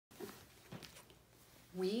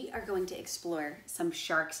We are going to explore some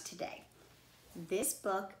sharks today. This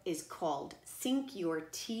book is called Sink Your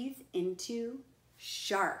Teeth into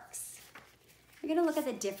Sharks. We're going to look at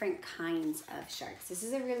the different kinds of sharks. This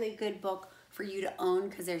is a really good book for you to own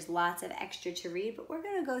because there's lots of extra to read, but we're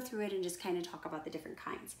going to go through it and just kind of talk about the different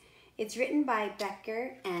kinds. It's written by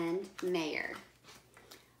Becker and Mayer.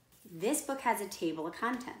 This book has a table of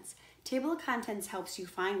contents. Table of contents helps you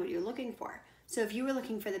find what you're looking for. So if you were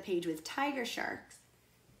looking for the page with tiger sharks,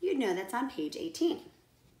 you'd know that's on page 18.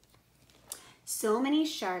 So many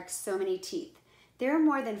sharks, so many teeth. There are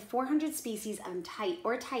more than 400 species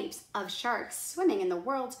or types of sharks swimming in the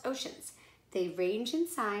world's oceans. They range in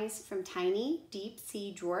size from tiny, deep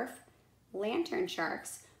sea dwarf lantern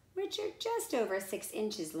sharks, which are just over 6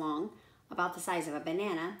 inches long, about the size of a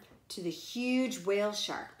banana, to the huge whale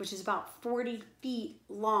shark, which is about 40 feet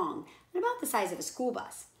long and about the size of a school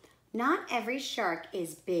bus. Not every shark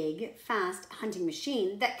is big, fast hunting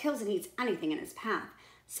machine that kills and eats anything in its path.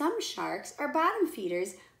 Some sharks are bottom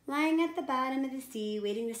feeders lying at the bottom of the sea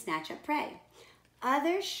waiting to snatch up prey.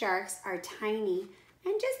 Other sharks are tiny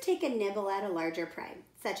and just take a nibble at a larger prey,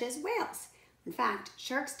 such as whales. In fact,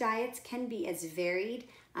 sharks' diets can be as varied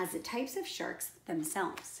as the types of sharks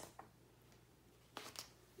themselves.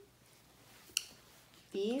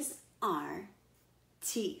 These are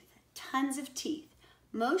teeth, tons of teeth.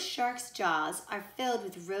 Most sharks' jaws are filled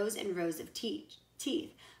with rows and rows of teeth.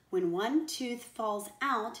 When one tooth falls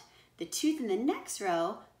out, the tooth in the next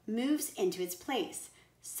row moves into its place.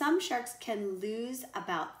 Some sharks can lose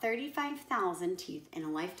about 35,000 teeth in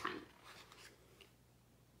a lifetime.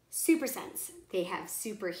 Super sense. They have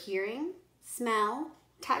super hearing, smell,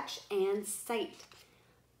 touch, and sight.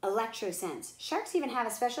 Electrosense. Sharks even have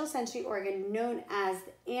a special sensory organ known as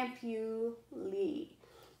the ampullae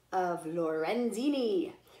of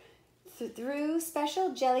Lorenzini. Through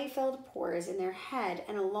special jelly-filled pores in their head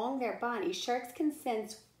and along their body, sharks can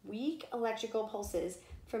sense weak electrical pulses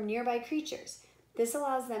from nearby creatures. This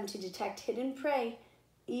allows them to detect hidden prey,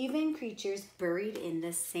 even creatures buried in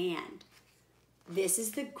the sand. This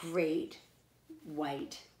is the great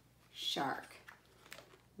white shark.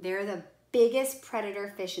 They're the biggest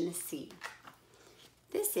predator fish in the sea.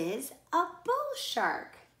 This is a bull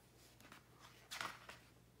shark.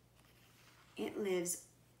 It lives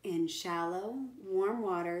in shallow, warm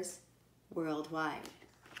waters worldwide.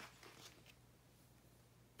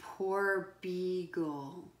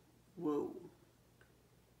 Porbeagle. Whoa.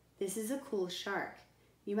 This is a cool shark.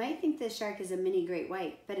 You might think this shark is a mini great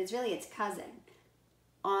white, but it's really its cousin.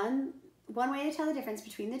 One way to tell the difference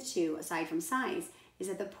between the two, aside from size, is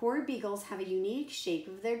that the porbeagles have a unique shape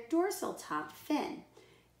of their dorsal top fin.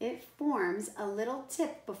 It forms a little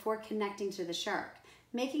tip before connecting to the shark,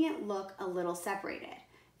 making it look a little separated.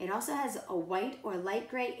 It also has a white or light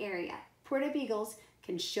gray area. Porbeagles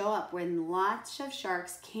can show up when lots of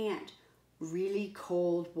sharks can't, really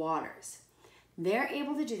cold waters. They're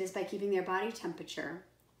able to do this by keeping their body temperature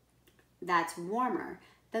that's warmer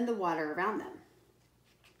than the water around them.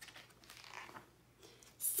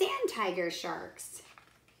 Sand tiger sharks.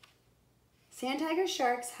 Sand tiger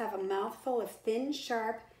sharks have a mouthful of thin,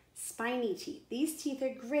 sharp, spiny teeth. These teeth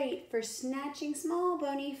are great for snatching small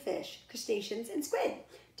bony fish, crustaceans, and squid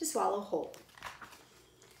to swallow whole.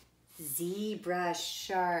 Zebra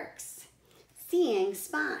sharks. Seeing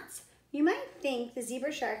spots. You might think the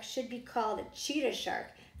zebra shark should be called a cheetah shark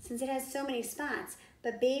since it has so many spots,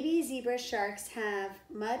 but baby zebra sharks have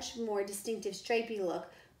much more distinctive stripy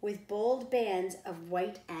look with bold bands of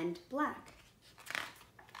white and black.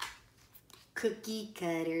 Cookie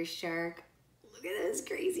cutter shark. Look at those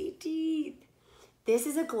crazy teeth. This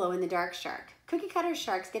is a glow-in-the-dark shark. Cookie cutter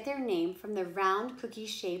sharks get their name from the round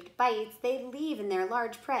cookie-shaped bites they leave in their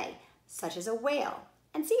large prey, such as a whale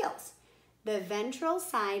and seals. The ventral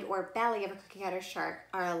side or belly of a cookie cutter shark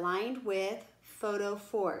are aligned with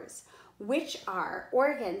photophores, which are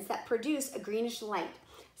organs that produce a greenish light.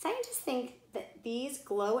 Scientists think that these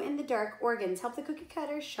glow-in-the-dark organs help the cookie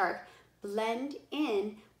cutter shark blend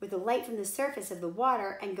in with the light from the surface of the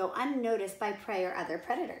water and go unnoticed by prey or other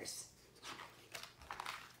predators.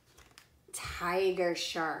 Tiger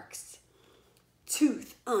sharks.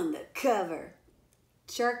 Tooth on the cover.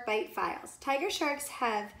 Shark bite files. Tiger sharks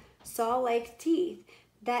have saw-like teeth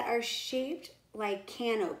that are shaped like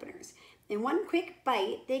can openers. In one quick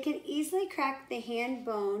bite, they can easily crack the hard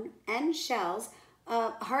bone and shells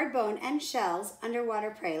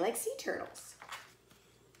underwater prey like sea turtles.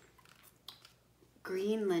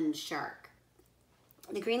 Greenland shark.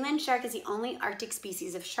 The Greenland shark is the only Arctic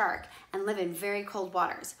species of shark and live in very cold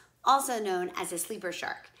waters, also known as a sleeper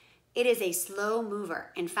shark. It is a slow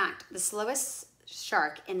mover. In fact, the slowest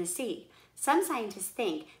shark in the sea. Some scientists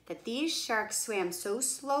think that these sharks swam so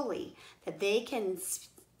slowly that they can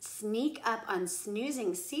sneak up on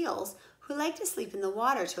snoozing seals who like to sleep in the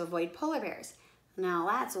water to avoid polar bears. Now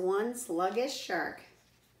that's one sluggish shark.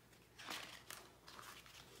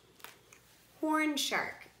 Horned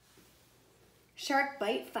shark. Shark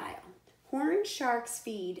bite file. Horned sharks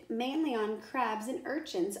feed mainly on crabs and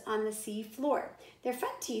urchins on the sea floor. Their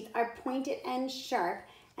front teeth are pointed and sharp,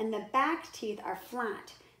 and the back teeth are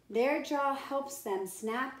flat. Their jaw helps them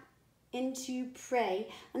snap into prey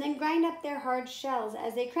and then grind up their hard shells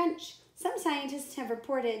as they crunch. Some scientists have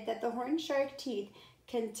reported that the horned shark teeth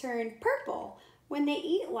can turn purple when they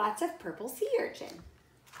eat lots of purple sea urchin.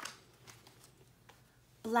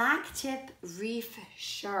 Blacktip reef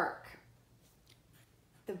shark.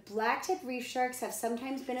 The blacktip reef sharks have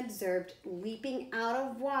sometimes been observed leaping out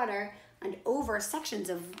of water and over sections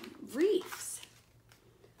of reefs.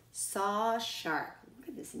 Saw shark. Look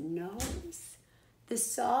at this nose. The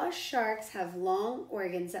saw sharks have long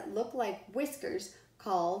organs that look like whiskers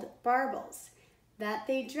called barbels that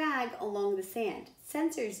they drag along the sand.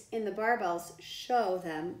 Sensors in the barbels show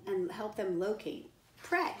them and help them locate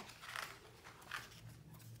prey.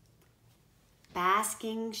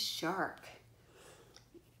 Basking shark.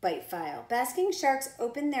 Bite file. Basking sharks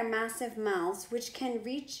open their massive mouths, which can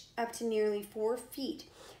reach up to nearly 4 feet,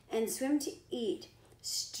 and swim to eat,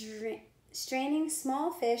 straining small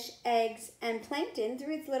fish, eggs, and plankton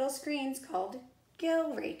through its little screens called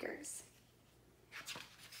gill rakers.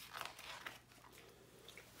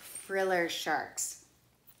 Friller sharks.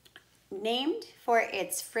 Named for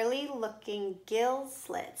its frilly-looking gill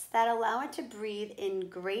slits that allow it to breathe in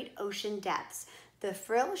great ocean depths, the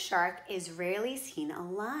frill shark is rarely seen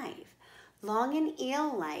alive. Long and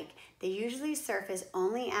eel-like, they usually surface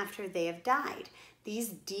only after they have died. These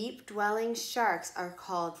deep-dwelling sharks are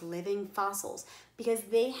called living fossils because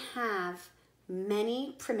they have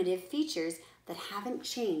many primitive features that haven't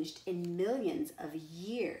changed in millions of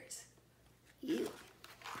years. Ew.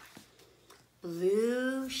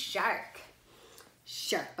 Blue shark.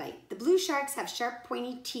 Shark bite. The blue sharks have sharp,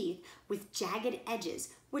 pointy teeth with jagged edges,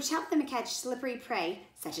 which help them catch slippery prey,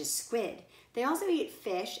 such as squid. They also eat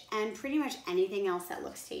fish and pretty much anything else that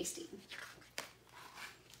looks tasty.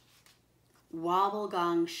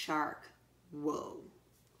 Wobbegong shark. Whoa.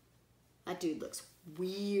 That dude looks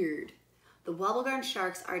weird. The wobbegong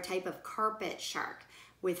sharks are a type of carpet shark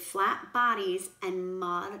with flat bodies and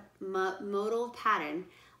mottled pattern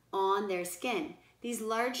on their skin. These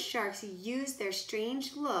large sharks use their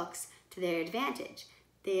strange looks to their advantage.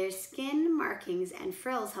 Their skin markings and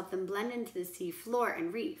frills help them blend into the sea floor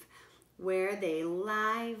and reef, where they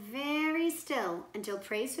lie very still until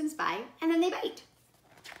prey swims by and then they bite.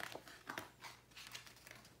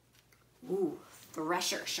 Ooh,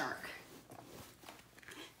 thresher shark.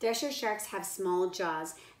 Thresher sharks have small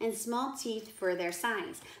jaws and small teeth for their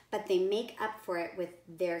size, but they make up for it with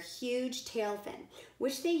their huge tail fin,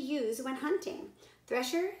 which they use when hunting.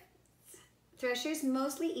 Threshers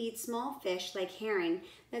mostly eat small fish like herring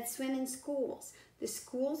that swim in schools. The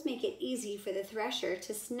schools make it easy for the thresher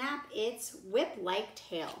to snap its whip-like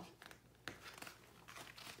tail.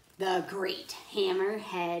 The great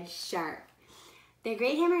hammerhead shark. The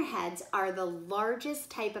great hammerheads are the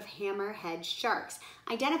largest type of hammerhead sharks,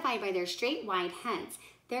 identified by their straight, wide heads.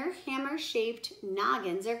 Their hammer-shaped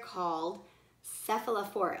noggins are called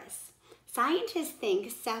cephalophorus. Scientists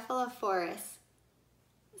think cephalophores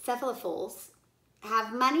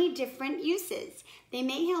have many different uses. They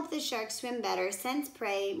may help the shark swim better, sense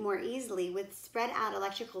prey more easily with spread out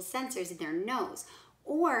electrical sensors in their nose,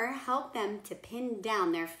 or help them to pin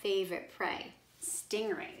down their favorite prey,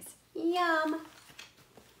 stingrays. Yum!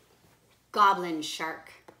 Goblin shark.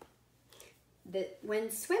 When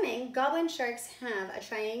swimming, goblin sharks have a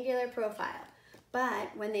triangular profile,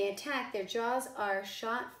 but when they attack, their jaws are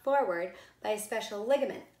shot forward by a special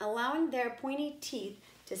ligament, allowing their pointy teeth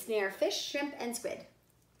to snare fish, shrimp, and squid.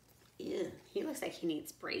 Ew, he looks like he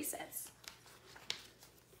needs braces.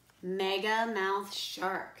 Megamouth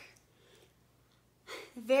shark.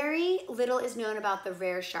 Very little is known about the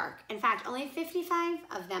rare shark. In fact, only 55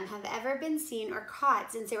 of them have ever been seen or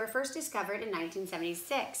caught since they were first discovered in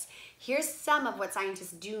 1976. Here's some of what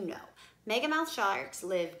scientists do know. Megamouth sharks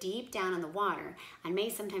live deep down in the water and may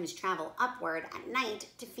sometimes travel upward at night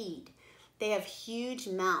to feed. They have huge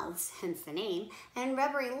mouths, hence the name, and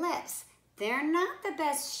rubbery lips. They're not the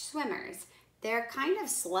best swimmers. They're kind of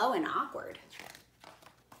slow and awkward.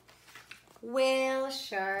 Whale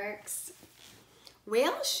sharks.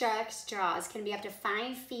 Whale sharks' jaws can be up to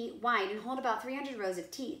 5 feet wide and hold about 300 rows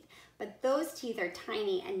of teeth, but those teeth are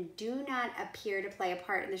tiny and do not appear to play a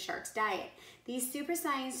part in the shark's diet. These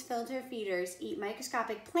supersized filter feeders eat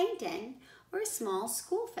microscopic plankton or small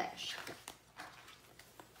schoolfish.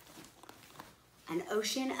 An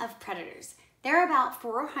ocean of predators. There are about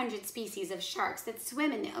 400 species of sharks that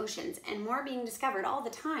swim in the oceans, and more being discovered all the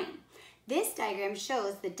time. This diagram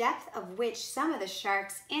shows the depth of which some of the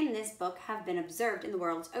sharks in this book have been observed in the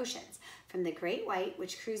world's oceans, from the great white,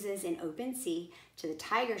 which cruises in open sea, to the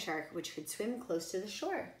tiger shark, which could swim close to the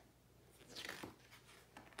shore.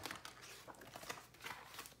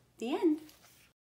 The end.